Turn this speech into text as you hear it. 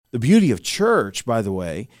the beauty of church, by the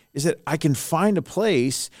way, is that I can find a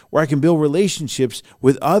place where I can build relationships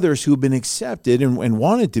with others who have been accepted and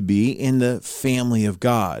wanted to be in the family of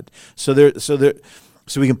God. So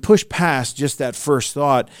we can push past just that first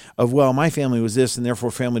thought of, well, my family was this, and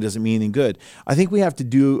therefore family doesn't mean anything good. I think we have to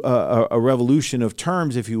do a revolution of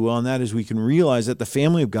terms, if you will, and that is we can realize that the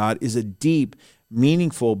family of God is a deep,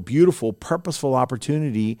 meaningful, beautiful, purposeful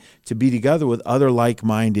opportunity to be together with other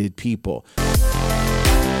like-minded people.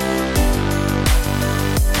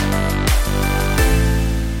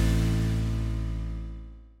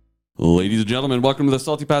 Ladies and gentlemen, welcome to the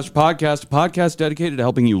Salty Pastor Podcast, a podcast dedicated to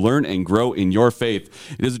helping you learn and grow in your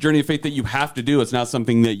faith. It is a journey of faith that you have to do. It's not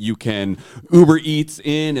something that you can Uber Eats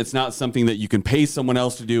in. It's not something that you can pay someone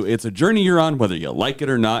else to do. It's a journey you're on, whether you like it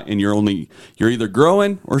or not, and you're either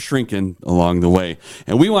growing or shrinking along the way.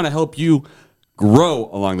 And we want to help you grow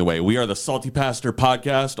along the way. We are the Salty Pastor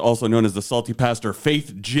Podcast, also known as the Salty Pastor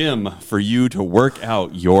Faith Gym, for you to work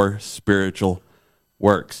out your spiritual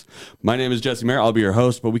works. My name is Jesse Mayer. I'll be your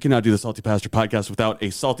host, but we cannot do the Salty Pastor Podcast without a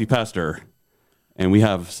salty pastor. And we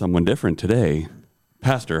have someone different today,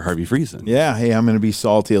 Pastor Harvey Friesen. Yeah, hey, I'm going to be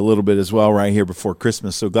salty a little bit as well right here before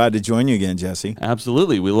Christmas. So glad to join you again, Jesse.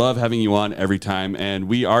 Absolutely. We love having you on every time. And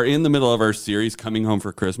we are in the middle of our series, Coming Home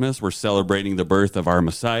for Christmas. We're celebrating the birth of our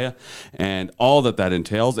Messiah and all that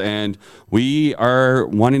entails. And we are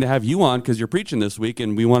wanting to have you on because you're preaching this week,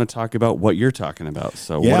 and we want to talk about what you're talking about.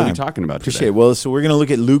 So what are we talking about today? Well, so we're going to look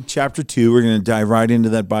at Luke chapter 2. We're going to dive right into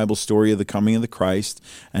that Bible story of the coming of the Christ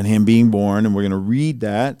and him being born. And we're going to read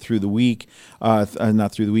that through the week,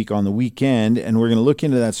 not through the week, on the weekend, and we're going to look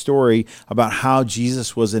into that story about how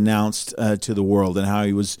Jesus was announced to the world and how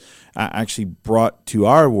he was actually brought to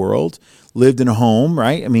our world, lived in a home,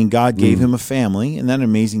 right? I mean, God gave him a family, and that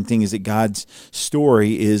amazing thing is that God's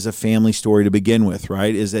story is a family story to begin with,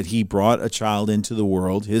 right? Is that he brought a child into the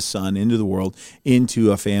world, his son into the world,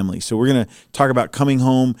 into a family. So we're going to talk about coming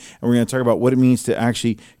home, and we're going to talk about what it means to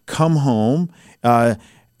actually come home,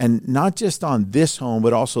 and not just on this home,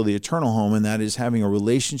 but also the eternal home, and that is having a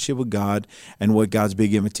relationship with God and what God's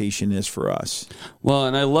big invitation is for us. Well,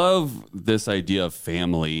 and I love this idea of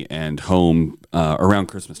family and home around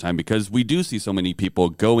Christmas time, because we do see so many people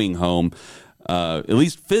going home, at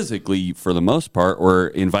least physically for the most part, or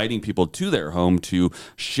inviting people to their home to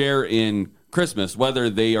share in Christmas, whether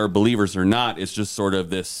they are believers or not. It's just sort of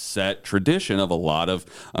this set tradition of a lot of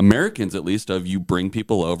Americans, at least, of you bring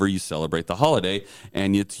people over, you celebrate the holiday,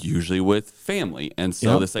 and it's usually with family. And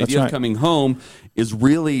so this idea of coming home is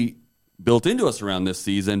really built into us around this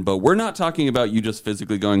season, but we're not talking about you just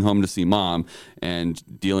physically going home to see mom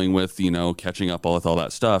and dealing with, catching up with all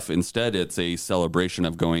that stuff. Instead, it's a celebration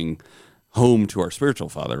of going home to our spiritual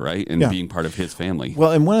father, right? And being part of his family.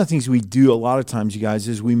 Well, and one of the things we do a lot of times, you guys,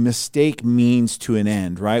 is we mistake means to an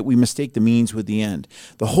end, right? We mistake the means with the end.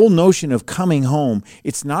 The whole notion of coming home,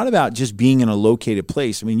 it's not about just being in a located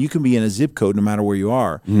place. I mean, you can be in a zip code no matter where you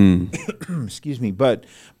are. Excuse me. But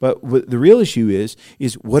what the real issue is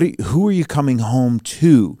who are you coming home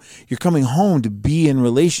to? You're coming home to be in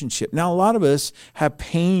relationship. Now, a lot of us have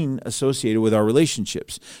pain associated with our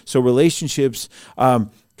relationships. So relationships,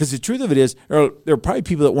 because the truth of it is, there are probably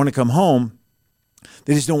people that want to come home,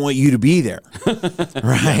 they just don't want you to be there,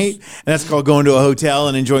 right? And that's called going to a hotel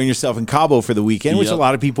and enjoying yourself in Cabo for the weekend, which a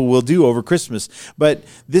lot of people will do over Christmas. But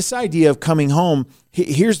this idea of coming home,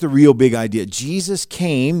 here's the real big idea. Jesus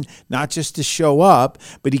came not just to show up,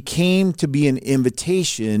 but he came to be an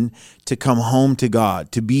invitation to come home to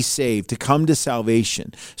God, to be saved, to come to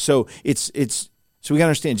salvation. So So we got to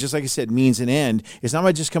understand, just like I said, means an end. It's not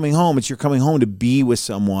about just coming home. It's you're coming home to be with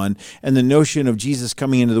someone. And the notion of Jesus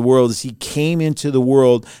coming into the world is he came into the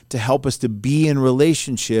world to help us to be in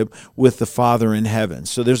relationship with the Father in heaven.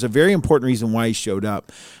 So there's a very important reason why he showed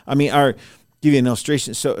up. I mean, I'll give you an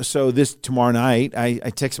illustration. So this tomorrow night, I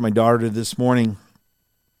texted my daughter this morning,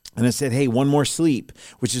 and I said, hey, one more sleep,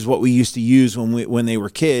 which is what we used to use when they were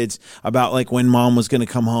kids, about like when mom was going to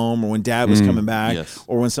come home or when dad was coming back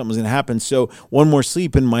or when something was going to happen. So one more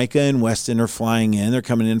sleep, and Micah and Weston are flying in. They're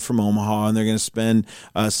coming in from Omaha, and they're going to spend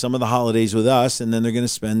some of the holidays with us, and then they're going to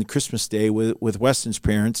spend Christmas Day with Weston's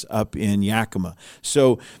parents up in Yakima.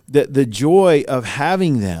 So the joy of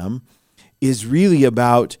having them is really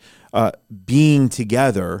about being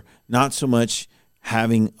together, not so much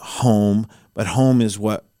having home, but home is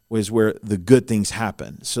where the good things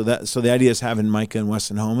happen. So the idea is having Micah and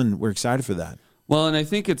Weston home, and we're excited for that. Well, and I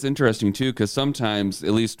think it's interesting, too, because sometimes,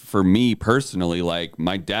 at least for me personally, like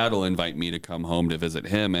my dad will invite me to come home to visit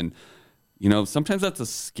him, and sometimes that's a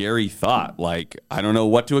scary thought. Like, I don't know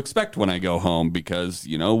what to expect when I go home because,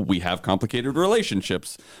 we have complicated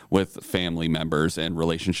relationships with family members and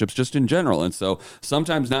relationships just in general. And so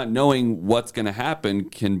sometimes not knowing what's going to happen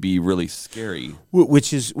can be really scary.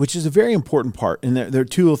 Which is a very important part. And there are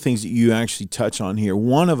two little things that you actually touch on here.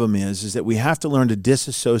 One of them is that we have to learn to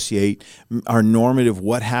disassociate our normative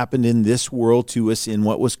what happened in this world to us in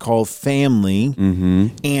what was called family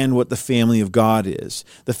and what the family of God is.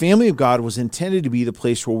 The family of God was intended to be the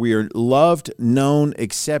place where we are loved, known,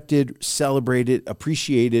 accepted, celebrated,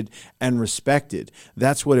 appreciated, and respected.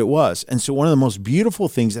 That's what it was. And so one of the most beautiful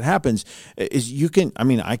things that happens is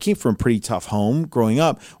I came from a pretty tough home growing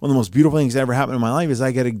up. One of the most beautiful things that ever happened in my life is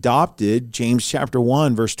I got adopted, John chapter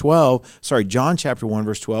 1, verse 12,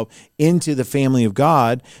 into the family of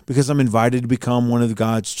God because I'm invited to become one of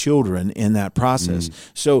God's children in that process.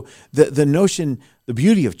 So the notion, the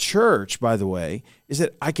beauty of church, by the way, is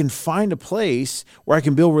that I can find a place where I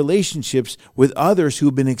can build relationships with others who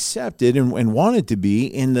have been accepted and wanted to be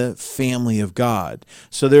in the family of God.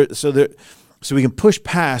 So we can push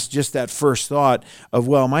past just that first thought of,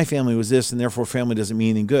 well, my family was this, and therefore family doesn't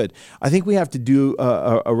mean anything good. I think we have to do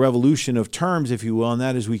a revolution of terms, if you will, and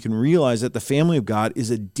that is we can realize that the family of God is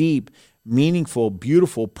a deep, meaningful,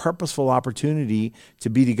 beautiful, purposeful opportunity to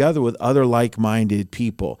be together with other like-minded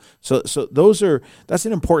people. So that's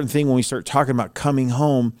an important thing when we start talking about coming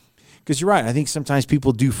home, because you're right. I think sometimes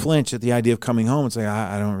people do flinch at the idea of coming home and say,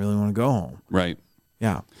 I don't really want to go home. Right.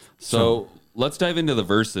 Yeah. So let's dive into the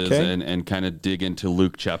verses and kind of dig into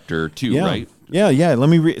Luke chapter 2, right? Yeah. Let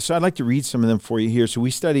me read. So I'd like to read some of them for you here. So we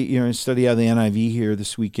study out of the NIV here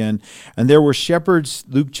this weekend. And there were shepherds,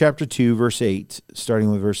 Luke chapter 2, verse 8, starting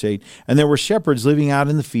with verse 8. And there were shepherds living out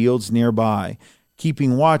in the fields nearby,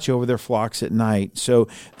 keeping watch over their flocks at night. So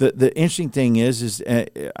the interesting thing is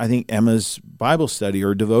I think Emma's Bible study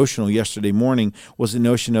or devotional yesterday morning was the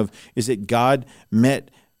notion of, is that God met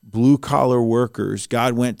blue-collar workers.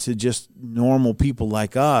 God went to just normal people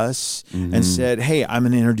like us and said, hey, I'm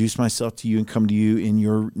going to introduce myself to you and come to you in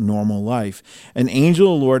your normal life. An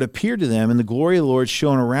angel of the Lord appeared to them, and the glory of the Lord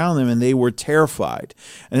shone around them, and they were terrified.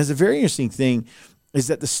 And it's a very interesting thing is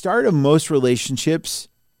that the start of most relationships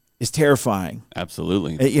is terrifying.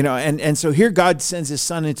 Absolutely. And so here God sends his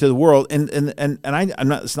son into the world, and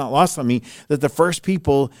it's not lost on me that the first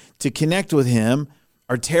people to connect with him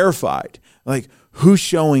are terrified. Like, who's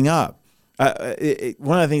showing up? One of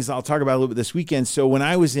the things I'll talk about a little bit this weekend. So when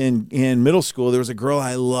I was in middle school, there was a girl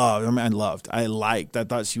I loved. I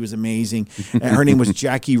thought she was amazing. And her name was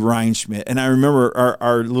Jackie Reinschmidt. And I remember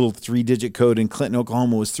our little 3-digit code in Clinton,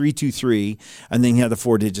 Oklahoma was 323. And then you had the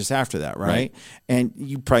 4 digits after that, right? And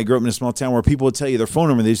you probably grew up in a small town where people would tell you their phone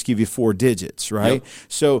number. They just give you 4 digits, right? Yep.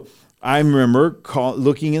 So I remember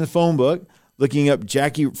looking in the phone book, looking up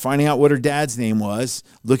Jackie, finding out what her dad's name was,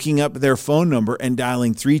 looking up their phone number and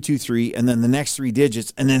dialing 323 and then the next 3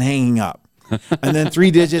 digits and then hanging up. And then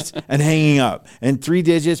 3 digits and hanging up. And 3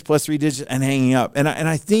 digits plus 3 digits and hanging up. And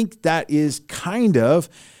I think that is kind of,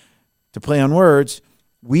 to play on words,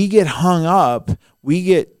 we get hung up, we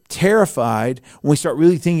get terrified when we start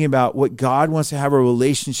really thinking about what God wants to have a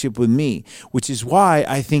relationship with me, which is why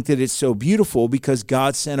I think that it's so beautiful, because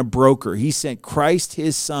God sent a broker. He sent Christ,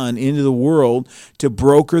 his son, into the world to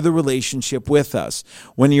broker the relationship with us.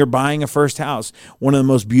 When you're buying a first house, one of the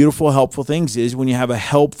most beautiful, helpful things is when you have a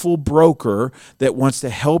helpful broker that wants to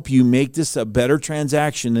help you make this a better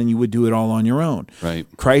transaction than you would do it all on your own. Right.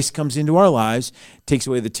 Christ comes into our lives, takes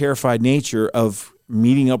away the terrified nature of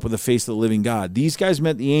meeting up with the face of the living God. These guys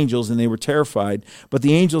met the angels and they were terrified, but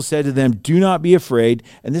the angel said to them, do not be afraid.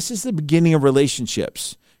 And this is the beginning of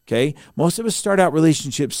relationships, okay? Most of us start out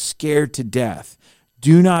relationships scared to death.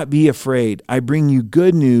 Do not be afraid. I bring you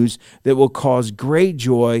good news that will cause great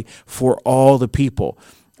joy for all the people.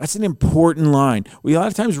 That's an important line. We a lot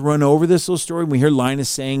of times run over this little story. We hear Linus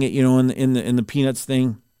saying it, in the Peanuts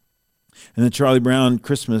thing, and the Charlie Brown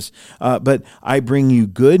Christmas. But I bring you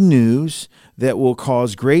good news that will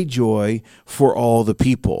cause great joy for all the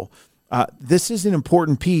people. This is an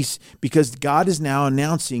important piece because God is now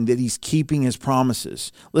announcing that he's keeping his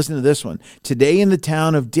promises. Listen to this one. Today in the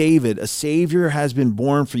town of David, a Savior has been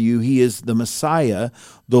born for you. He is the Messiah,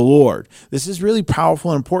 the Lord. This is really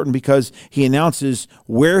powerful and important because he announces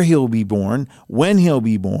where he'll be born, when he'll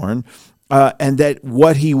be born, and that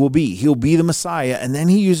what he will be. He'll be the Messiah. And then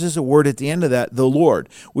he uses a word at the end of that, the Lord,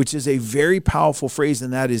 which is a very powerful phrase,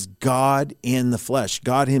 and that is God in the flesh.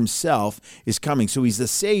 God himself is coming. So he's the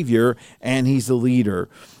Savior and he's the leader.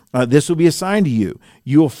 This will be a sign to you.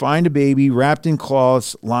 You will find a baby wrapped in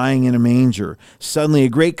cloths lying in a manger. Suddenly a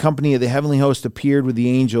great company of the heavenly host appeared with the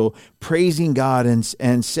angel, praising God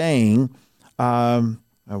and saying,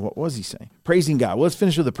 What was he saying? Praising God. Well, let's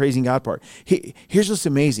finish with the praising God part. Here's what's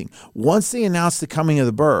amazing. Once they announced the coming of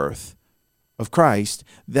the birth of Christ,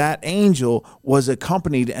 that angel was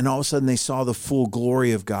accompanied, and all of a sudden they saw the full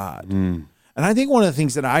glory of God. And I think one of the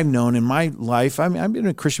things that I've known in my life, I've been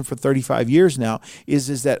a Christian for 35 years now,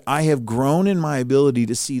 is that I have grown in my ability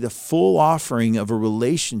to see the full offering of a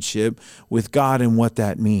relationship with God and what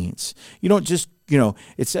that means. You don't just,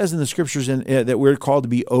 it says in the scriptures that we're called to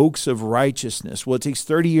be oaks of righteousness. Well, it takes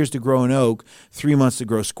 30 years to grow an oak, 3 months to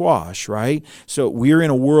grow squash, right? So we're in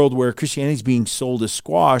a world where Christianity is being sold as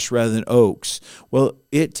squash rather than oaks. Well,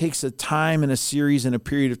 it takes a time and a series and a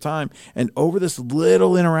period of time. And over this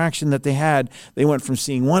little interaction that they had, they went from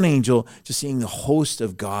seeing one angel to seeing the host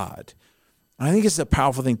of God. And I think it's a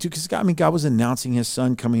powerful thing, too, because God was announcing his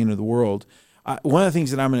son coming into the world. One of the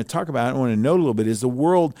things that I'm going to talk about, I want to note a little bit, is the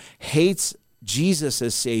world hates Jesus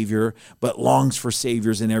as Savior, but longs for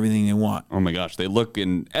saviors in everything they want. Oh my gosh, they look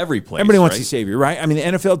in every place. Everybody wants a savior, right? I mean, the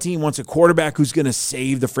NFL team wants a quarterback who's going to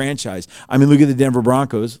save the franchise. I mean, look at the Denver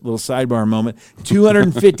Broncos, little sidebar moment,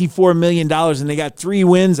 $254 million, and they got 3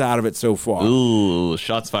 wins out of it so far. Ooh,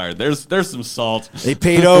 shots fired. There's some salt. They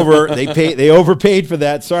paid over. They overpaid for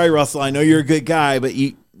that. Sorry, Russell, I know you're a good guy, but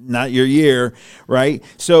not your year, right?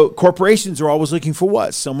 So corporations are always looking for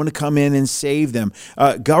what? Someone to come in and save them.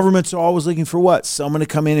 Governments are always looking for what? Someone to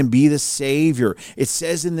come in and be the savior. It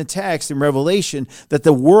says in the text in Revelation that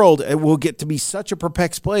the world will get to be such a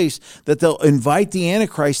perplexed place that they'll invite the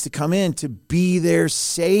Antichrist to come in to be their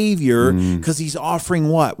savior because he's offering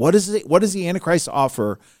what? What does the Antichrist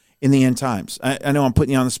offer in the end times? I know I'm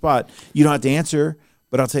putting you on the spot. You don't have to answer,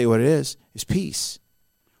 but I'll tell you what it is. It's peace.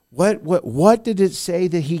 What did it say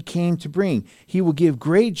that he came to bring? He will give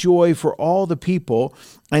great joy for all the people,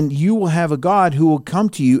 and you will have a God who will come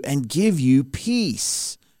to you and give you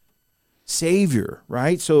peace. Savior,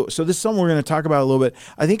 right? So this is something we're going to talk about a little bit.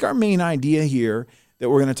 I think our main idea here that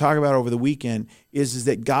we're going to talk about over the weekend is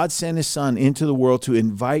that God sent his son into the world to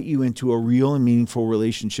invite you into a real and meaningful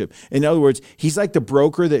relationship. In other words, he's like the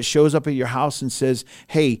broker that shows up at your house and says,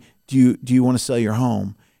 hey, do you want to sell your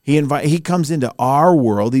home? He comes into our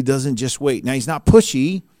world. He doesn't just wait. Now, he's not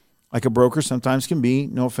pushy like a broker sometimes can be.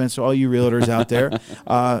 No offense to all you realtors out there.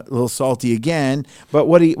 A little salty again. But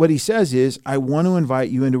what he says is, I want to invite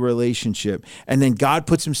you into a relationship. And then God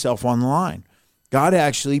puts himself on the line. God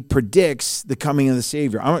actually predicts the coming of the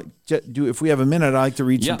Savior. If we have a minute, I'd like to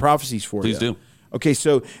read some prophecies for you. Please do. Okay,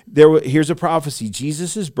 so here's a prophecy.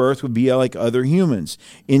 Jesus' birth would be like other humans.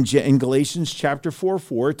 In Galatians chapter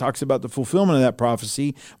 4, it talks about the fulfillment of that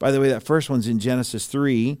prophecy. By the way, that first one's in Genesis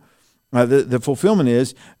 3. The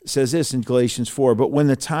fulfillment says this in Galatians 4, but when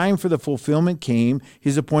the time for the fulfillment came,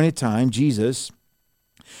 his appointed time,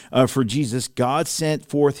 for Jesus, God sent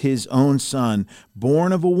forth his own son,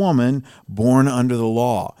 born of a woman, born under the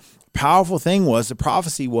law. Powerful thing the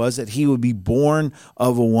prophecy was that he would be born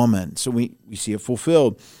of a woman. So we see it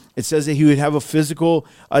fulfilled. It says that he would have a physical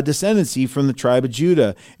descendancy from the tribe of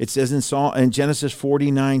Judah. It says in Genesis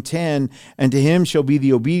 49:10, and to him shall be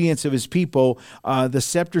the obedience of his people. The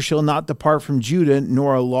scepter shall not depart from Judah,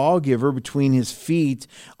 nor a lawgiver between his feet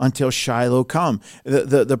until Shiloh come.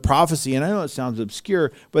 The prophecy, and I know it sounds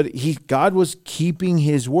obscure, but God was keeping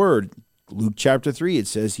his word. Luke chapter 3, it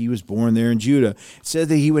says he was born there in Judah. It said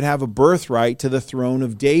that he would have a birthright to the throne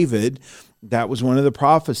of David. That was one of the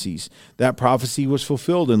prophecies. That prophecy was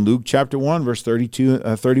fulfilled in Luke chapter 1, verse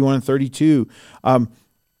 31 and 32.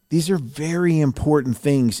 These are very important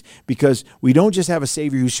things because we don't just have a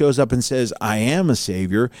Savior who shows up and says, I am a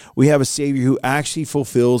Savior. We have a Savior who actually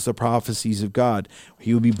fulfills the prophecies of God.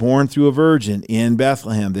 He would be born through a virgin in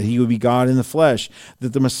Bethlehem, that he would be God in the flesh,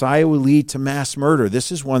 that the Messiah would lead to mass murder.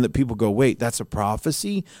 This is one that people go, wait, that's a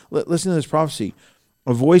prophecy? Listen to this prophecy.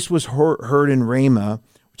 A voice was heard in Ramah.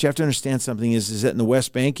 What you have to understand something is that in the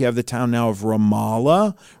West Bank, you have the town now of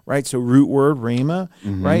Ramallah, right? So root word, Ramah,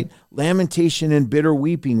 right? Lamentation and bitter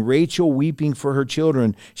weeping, Rachel weeping for her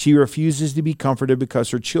children. She refuses to be comforted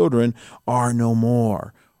because her children are no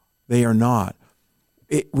more. They are not.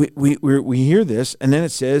 We hear this, and then it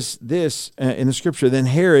says this in the scripture. Then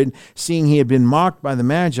Herod, seeing he had been mocked by the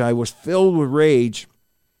Magi, was filled with rage,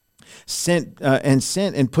 sent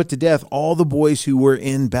and put to death all the boys who were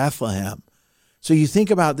in Bethlehem. So you think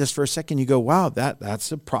about this for a second, you go, wow,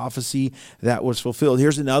 that's a prophecy that was fulfilled.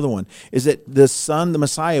 Here's another one, is that the Son, the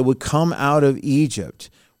Messiah, would come out of Egypt.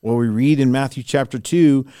 Well, we read in Matthew chapter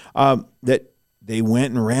 2 that they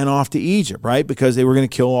went and ran off to Egypt, right? Because they were going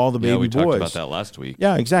to kill all the baby we boys. talked about that last week.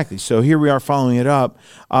 Yeah, exactly. So here we are following it up.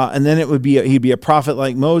 And then it would be, he'd be a prophet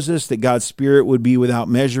like Moses, that God's spirit would be without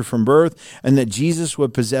measure from birth, and that Jesus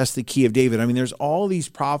would possess the key of David. I mean, there's all these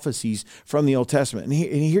prophecies from the Old Testament. And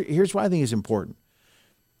here's why I think it's important.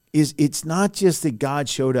 It's not just that God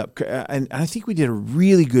showed up. And I think we did a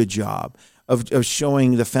really good job of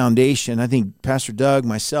showing the foundation. I think Pastor Doug,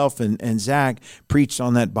 myself, and Zach preached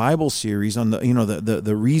on that Bible series on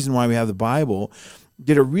the reason why we have the Bible.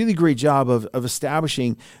 Did a really great job of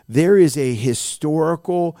establishing there is a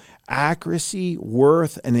historical accuracy,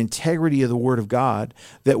 worth, and integrity of the Word of God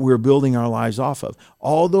that we're building our lives off of.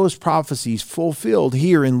 All those prophecies fulfilled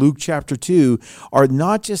here in Luke chapter 2 are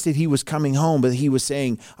not just that he was coming home, but he was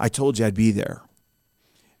saying, I told you I'd be there.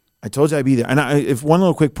 I told you I'd be there. And if one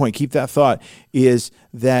little quick point, keep that thought, is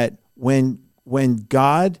that when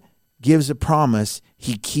God gives a promise,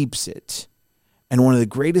 he keeps it. And one of the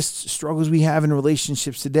greatest struggles we have in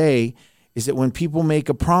relationships today is that when people make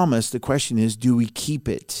a promise, the question is, do we keep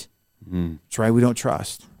it? That's right, we don't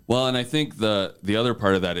trust. Well, and I think the other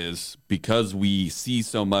part of that is because we see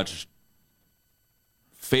so much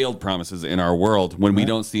failed promises in our world, when we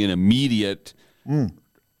don't see an immediate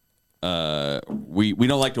we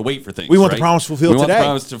don't like to wait for things. We want the promise fulfilled today. We want the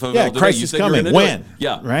promise to fulfill today. Christ is coming. When?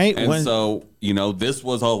 Yeah. Right? And so, this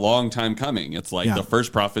was a long time coming. It's like the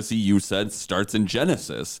first prophecy you said starts in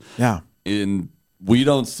Genesis. Yeah. We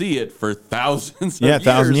don't see it for thousands of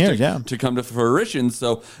years to come to fruition.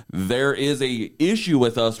 So there is a issue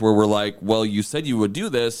with us where we're like, well, you said you would do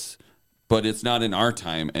this, but it's not in our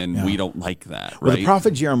time, and we don't like that. Right? Well, the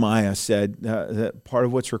prophet Jeremiah said that part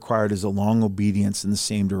of what's required is a long obedience in the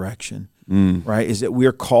same direction, right? Is that we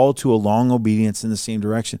are called to a long obedience in the same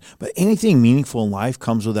direction. But anything meaningful in life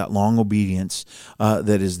comes with that long obedience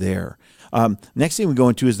that is there. Next thing we go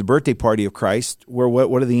into is the birthday party of Christ, where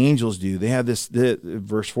what do the angels do? They have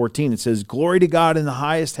verse 14, it says, glory to God in the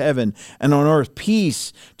highest heaven, and on earth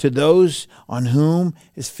peace to those on whom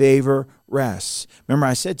his favor rests. Remember,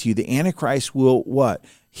 I said to you, the Antichrist will what?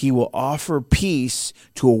 He will offer peace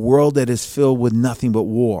to a world that is filled with nothing but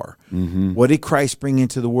war. What did Christ bring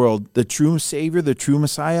into the world? The true Savior, the true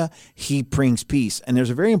Messiah, he brings peace. And there's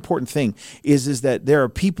a very important thing, is that there are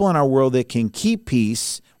people in our world that can keep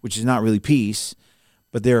peace, which is not really peace,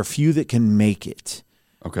 but there are few that can make it.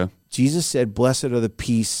 Okay. Jesus said, blessed are the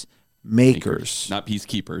peacemakers. Not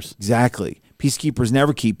peacekeepers. Exactly. Peacekeepers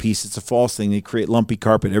never keep peace. It's a false thing. They create lumpy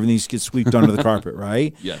carpet. Everything gets swept under the carpet,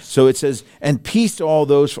 right? Yes. So it says, and peace to all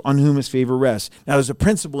those on whom his favor rests. Now, there's a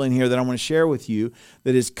principle in here that I want to share with you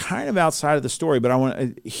that is kind of outside of the story, but I want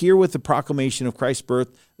to hear with the proclamation of Christ's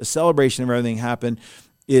birth, the celebration of everything happened,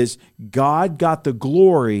 is God got the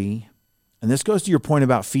glory. And this goes to your point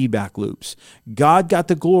about feedback loops. God got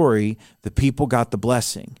the glory, the people got the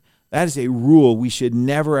blessing. That is a rule we should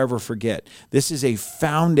never, ever forget. This is a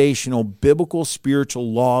foundational, biblical,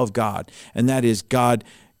 spiritual law of God. And that is God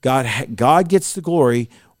gets the glory,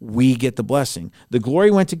 we get the blessing. The glory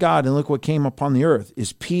went to God, and look what came upon the earth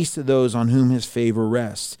is peace to those on whom his favor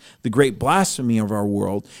rests. The great blasphemy of our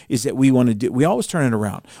world is that we always turn it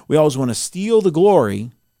around. We always want to steal the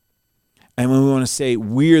glory. And when we want to say,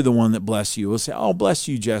 we're the one that bless you, we'll say, oh, bless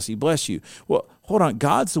you, Jesse, bless you. Well, hold on.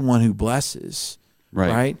 God's the one who blesses,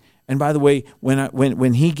 right? And by the way,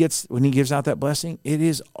 when he gives out that blessing, it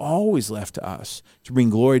is always left to us to bring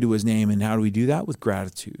glory to his name. And how do we do that? With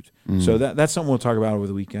gratitude. So that's something we'll talk about over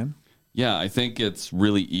the weekend. Yeah, I think it's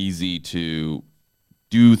really easy to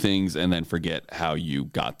do things and then forget how you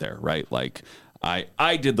got there, right? Like,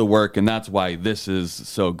 I did the work, and that's why this is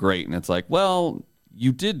so great. And it's like, well,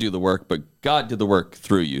 you did do the work, but God did the work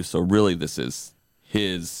through you. So really, this is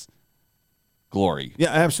his glory.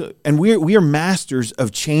 Yeah, absolutely. And we are masters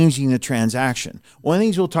of changing the transaction. One of the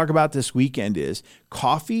things we'll talk about this weekend is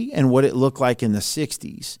coffee and what it looked like in the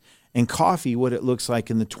 60s, and coffee, what it looks like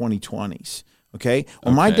in the 2020s. Okay.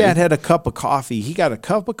 Well, my dad had a cup of coffee. He got a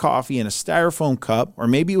cup of coffee in a styrofoam cup, or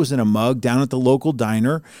maybe it was in a mug down at the local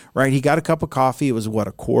diner, right? He got a cup of coffee. It was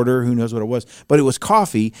a quarter? Who knows what it was? But it was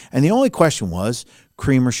coffee. And the only question was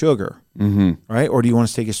cream or sugar, right? Or do you want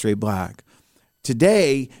to take it straight black?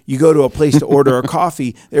 Today, you go to a place to order a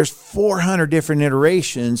coffee. There's 400 different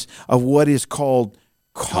iterations of what is called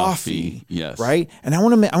coffee, yes, right? And I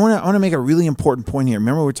want to make a really important point here.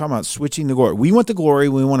 Remember, we're talking about switching the glory. We want the glory.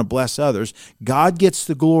 We want to bless others. God gets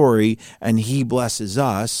the glory, and he blesses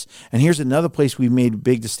us. And here's another place we've made a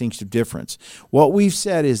big distinctive difference. What we've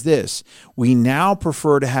said is this: we now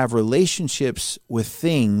prefer to have relationships with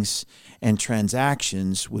things and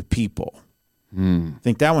transactions with people.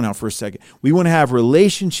 Think that one out for a second. We want to have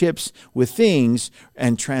relationships with things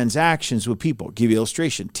and transactions with people. I'll give you an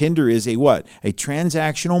illustration. Tinder is a what? A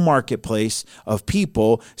transactional marketplace of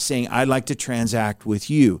people saying, I'd like to transact with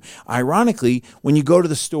you. Ironically, when you go to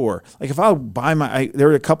the store, like if I'll buy there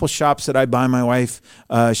are a couple shops that I buy my wife,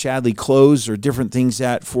 Shadley, clothes or different things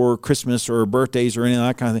at for Christmas or birthdays or any of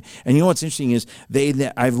that kind of thing. And you know what's interesting is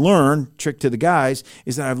I've learned, trick to the guys,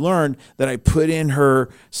 is that I've learned that I put in her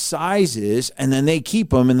sizes and then they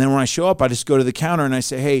keep them. And then when I show up, I just go to the counter and I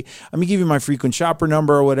say, hey, let me give you my frequent shopper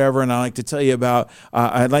number or whatever. And I like to tell you about,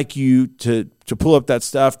 I'd like you to pull up that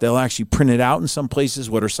stuff. They'll actually print it out in some places,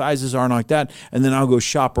 what her sizes are and like that. And then I'll go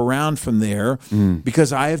shop around from there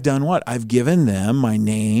because I have done what? I've given them my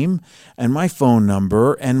name and my phone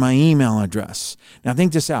number and my email address. Now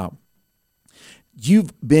think this out.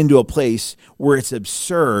 You've been to a place where it's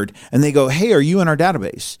absurd and they go, hey, are you in our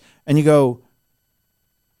database? And you go,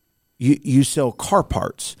 you sell car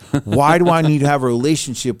parts. Why do I need to have a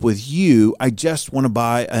relationship with you? I just want to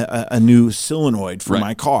buy a new solenoid for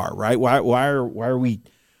my car, right? Why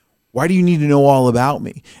do you need to know all about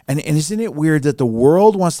me? And isn't it weird that the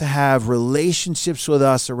world wants to have relationships with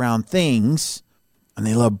us around things, and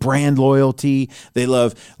they love brand loyalty, they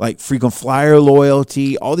love like frequent flyer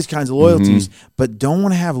loyalty, all these kinds of loyalties, but don't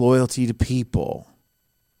want to have loyalty to people.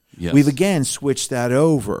 Yes. We've again switched that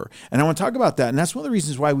over. And I want to talk about that. And that's one of the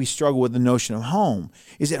reasons why we struggle with the notion of home,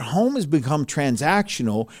 is that home has become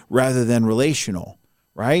transactional rather than relational,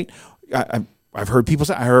 right? I've heard people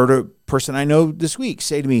say, I heard a person I know this week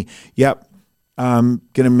say to me, yep, I'm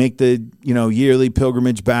going to make the, yearly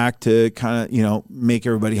pilgrimage back to kind of, make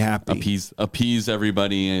everybody happy. Appease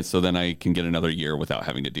everybody so then I can get another year without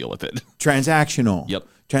having to deal with it. Transactional. Yep.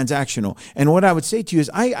 Transactional. And what I would say to you is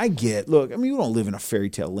I get, look, I mean, we don't live in a fairy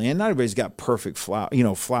tale land. Not everybody's got perfect flower.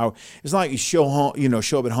 It's not like you show up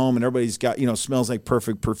at home and everybody's got, smells like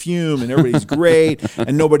perfect perfume and everybody's great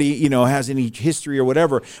and nobody, has any history or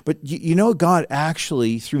whatever. But God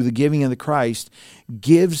actually, through the giving of the Christ,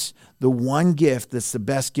 gives the one gift that's the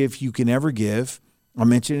best gift you can ever give. I'll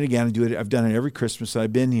mention it again. I've done it every Christmas that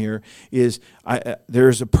I've been here.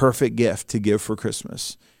 There's a perfect gift to give for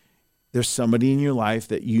Christmas. There's somebody in your life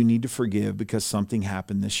that you need to forgive because something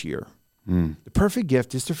happened this year. The perfect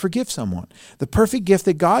gift is to forgive someone. The perfect gift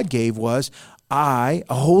that God gave was, I,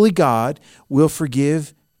 a holy God, will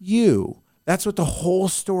forgive you. That's what the whole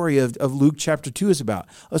story of Luke chapter 2 is about.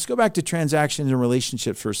 Let's go back to transactions and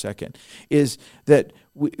relationships for a second. Is that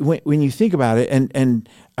when you think about it, and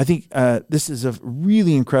I think this is a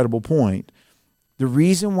really incredible point, the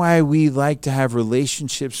reason why we like to have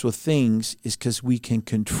relationships with things is because we can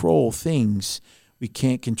control things. We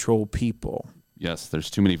can't control people. Yes,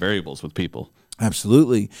 there's too many variables with people.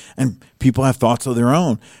 Absolutely. And people have thoughts of their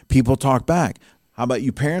own. People talk back. How about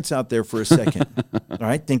you parents out there for a second? All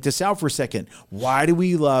right, think this out for a second. Why do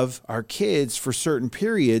we love our kids for certain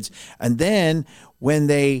periods? And then when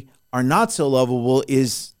they are not so lovable,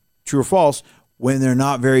 is true or false, when they're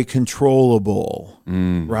not very controllable,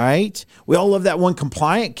 right? We all love that one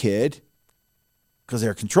compliant kid because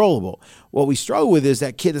they're controllable. What we struggle with is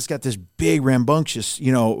that kid that's got this big, rambunctious,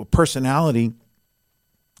 personality.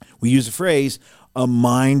 We use the phrase, a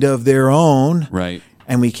mind of their own, right?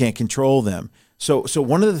 And we can't control them. So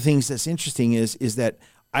one of the things that's interesting is that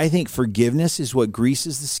I think forgiveness is what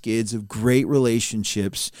greases the skids of great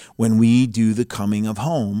relationships when we do the coming of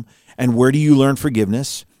home. And where do you learn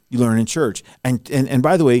forgiveness? You learn in church. And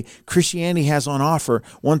by the way, Christianity has on offer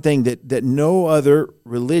one thing that no other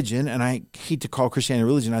religion, and I hate to call Christianity a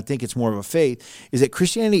religion, I think it's more of a faith, is that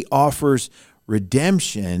Christianity offers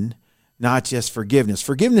redemption, not just forgiveness.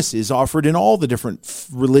 Forgiveness is offered in all the different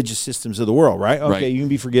religious systems of the world, right? Okay, You can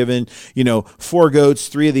be forgiven, 4 goats,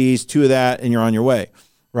 3 of these, 2 of that, and you're on your way.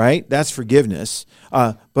 Right? That's forgiveness.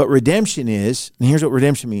 But redemption is, and here's what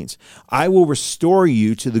redemption means. I will restore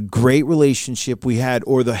you to the great relationship we had,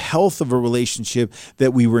 or the health of a relationship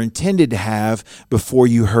that we were intended to have before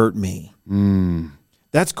you hurt me.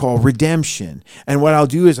 That's called redemption. And what I'll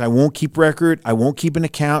do is I won't keep record. I won't keep an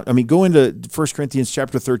account. I mean, go into 1 Corinthians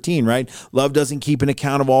chapter 13, right? Love doesn't keep an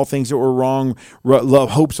account of all things that were wrong. Love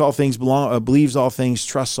hopes all things, believes all things,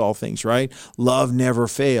 trusts all things, right? Love never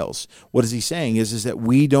fails. What is he saying is that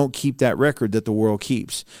we don't keep that record that the world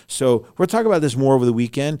keeps. So we'll talk about this more over the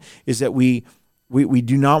weekend, is that we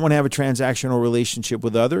do not want to have a transactional relationship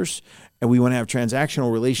with others, and we want to have a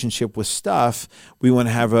transactional relationship with stuff. We want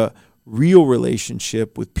to have a real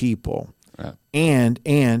relationship with people. Right.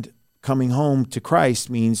 And coming home to Christ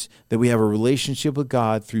means that we have a relationship with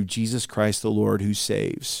God through Jesus Christ the Lord who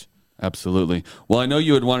saves. Absolutely. Well, I know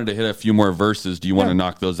you had wanted to hit a few more verses. Do you want to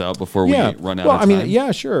knock those out before we run out of time?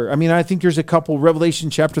 Yeah, sure. I mean, I think there's a couple. Revelation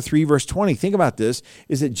chapter 3, verse 20. Think about this,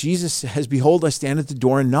 is that Jesus says, behold, I stand at the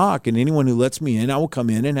door and knock, and anyone who lets me in, I will come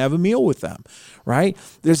in and have a meal with them, right?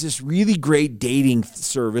 There's this really great dating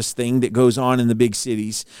service thing that goes on in the big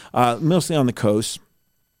cities, mostly on the coast,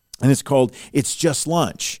 and it's called It's Just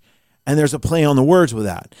Lunch. And there's a play on the words with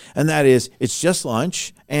that. And that is, it's just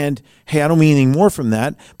lunch. And hey, I don't mean anything more from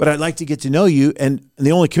that, but I'd like to get to know you. And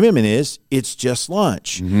the only commitment is it's just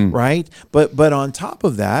lunch, right? But on top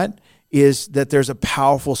of that is that there's a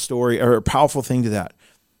powerful story or a powerful thing to that.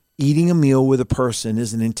 Eating a meal with a person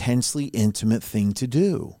is an intensely intimate thing to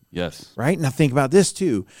do. Yes. Right? Now think about this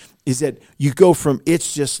too, is that you go from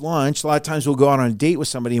it's just lunch. A lot of times we'll go out on a date with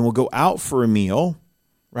somebody and we'll go out for a meal.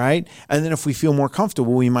 Right? And then if we feel more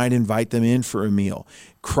comfortable, we might invite them in for a meal.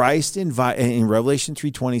 Christ in Revelation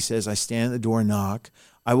 3:20 says, I stand at the door and knock.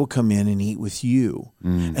 I will come in and eat with you.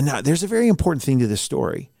 And now there's a very important thing to this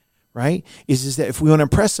story, right? Is that if we want to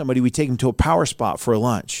impress somebody, we take them to a power spot for a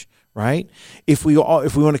lunch, right? If we want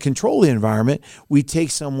to control the environment, we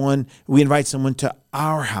invite someone to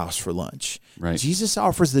our house for lunch. Right. Jesus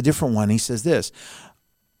offers the different one. He says this,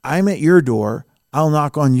 I'm at your door. I'll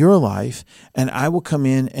knock on your life, and I will come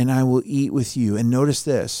in and I will eat with you. And notice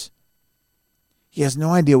this. He has no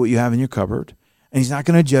idea what you have in your cupboard, and he's not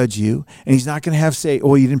going to judge you, and he's not going to say,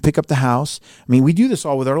 oh, you didn't pick up the house. I mean, we do this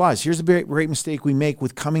all with our lives. Here's a great mistake we make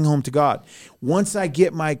with coming home to God. Once I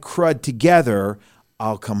get my crud together,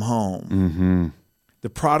 I'll come home. The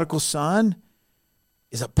prodigal son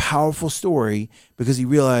is a powerful story because he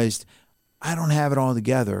realized, I don't have it all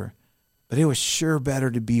together. But it was sure better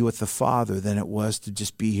to be with the Father than it was to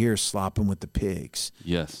just be here slopping with the pigs.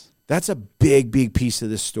 Yes. That's a big, big piece of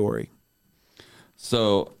this story.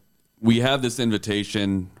 So we have this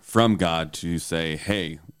invitation from God to say,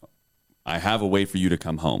 hey, I have a way for you to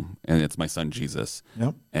come home, and it's my son Jesus.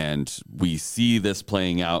 Yep. And we see this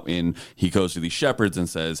playing out he goes to these shepherds and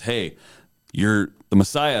says, hey, you're the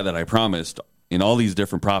Messiah that I promised in all these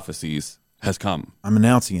different prophecies has come. I'm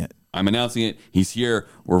announcing it. He's here.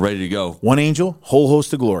 We're ready to go. One angel, whole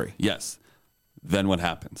host of glory. Yes. Then what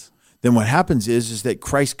happens? Then what happens is that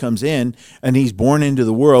Christ comes in and he's born into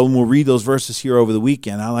the world. And we'll read those verses here over the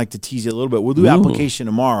weekend. I like to tease it a little bit. We'll do application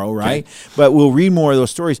tomorrow, right? Okay. But we'll read more of those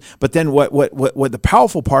stories. But then what the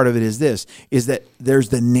powerful part of it is this, is that there's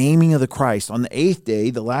the naming of the Christ. On the 8th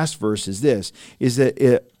day, the last verse is this, is that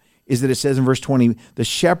it says in verse 20, the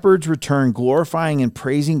shepherds returned glorifying and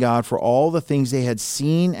praising God for all the things they had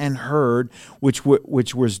seen and heard, which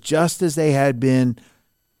was just as they had been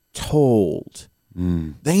told.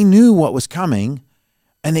 They knew what was coming,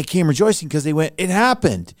 and they came rejoicing because they went, it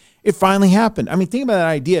happened. It finally happened. I mean, think about that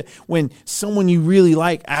idea when someone you really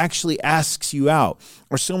like actually asks you out,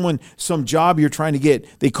 or some job you're trying to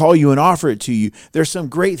get, they call you and offer it to you. There's some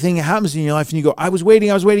great thing that happens in your life, and you go, I was waiting,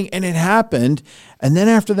 and it happened. And then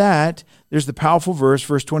after that, there's the powerful verse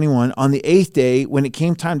 21, on the 8th day, when it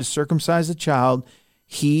came time to circumcise the child,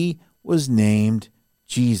 he was named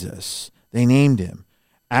Jesus. They named him.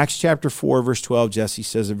 Acts chapter 4, verse 12, Jesse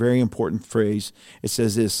says a very important phrase. It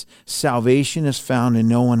says this, salvation is found in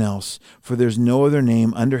no one else, for there's no other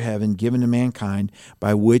name under heaven given to mankind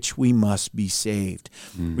by which we must be saved.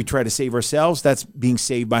 We try to save ourselves. That's being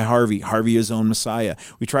saved by Harvey. Harvey is his own Messiah.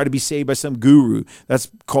 We try to be saved by some guru. That's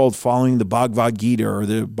called following the Bhagavad Gita or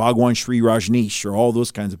the Bhagwan Sri Rajneesh or all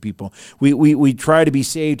those kinds of people. We try to be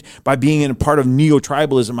saved by being in a part of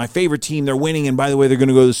neo-tribalism. My favorite team, they're winning, and by the way, they're going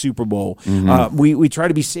to go to the Super Bowl. We try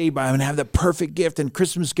to be saved by him and have the perfect gift, and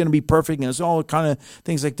Christmas is going to be perfect, and it's all kind of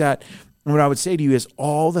things like that. And what I would say to you is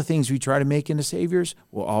all the things we try to make into saviors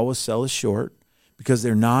will always sell us short because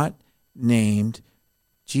they're not named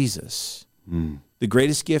Jesus. The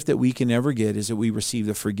greatest gift that we can ever get is that we receive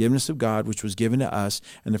the forgiveness of God, which was given to us,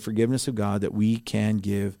 and the forgiveness of God that we can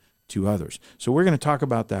give to others. So we're going to talk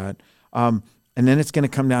about that. And then it's going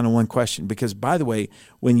to come down to one question, because, by the way,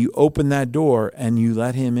 when you open that door and you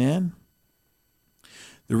let him in,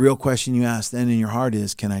 the real question you ask then in your heart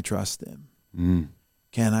is, can I trust him?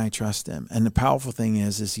 Can I trust him? And the powerful thing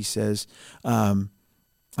is he says, you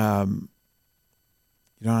don't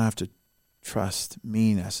have to trust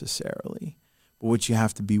me necessarily, but what you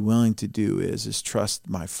have to be willing to do is trust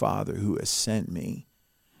my Father who has sent me.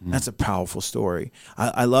 That's a powerful story.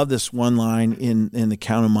 I love this one line in the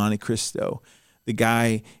Count of Monte Cristo. The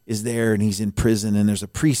guy is there and he's in prison, and there's a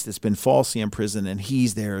priest that's been falsely imprisoned, and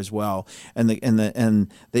he's there as well. And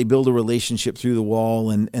they build a relationship through the wall,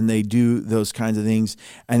 and they do those kinds of things.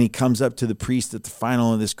 And he comes up to the priest at the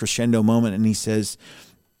final of this crescendo moment, and he says,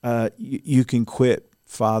 "You can quit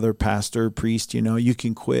father, pastor, priest, you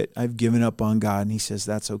can quit. I've given up on God. And he says,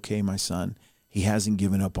 that's okay, my son. He hasn't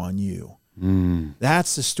given up on you.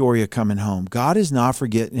 That's the story of coming home. God is not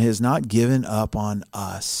has not given up on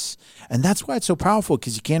us. And that's why it's so powerful,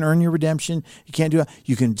 because you can't earn your redemption. You can't do it.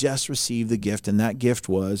 You can just receive the gift. And that gift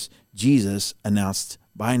was Jesus announced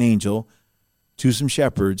by an angel to some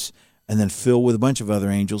shepherds, and then filled with a bunch of other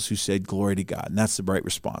angels who said, glory to God. And that's the right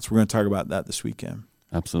response. We're going to talk about that this weekend.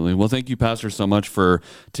 Absolutely. Well, thank you, Pastor, so much for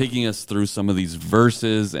taking us through some of these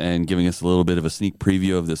verses and giving us a little bit of a sneak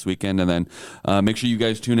preview of this weekend. And then make sure you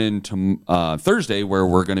guys tune in to Thursday, where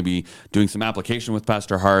we're going to be doing some application with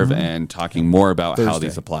Pastor Harv and talking more about how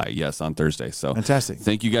these apply. Yes, on Thursday. So fantastic.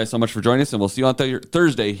 Thank you guys so much for joining us, and we'll see you on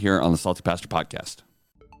Thursday here on the Salty Pastor Podcast.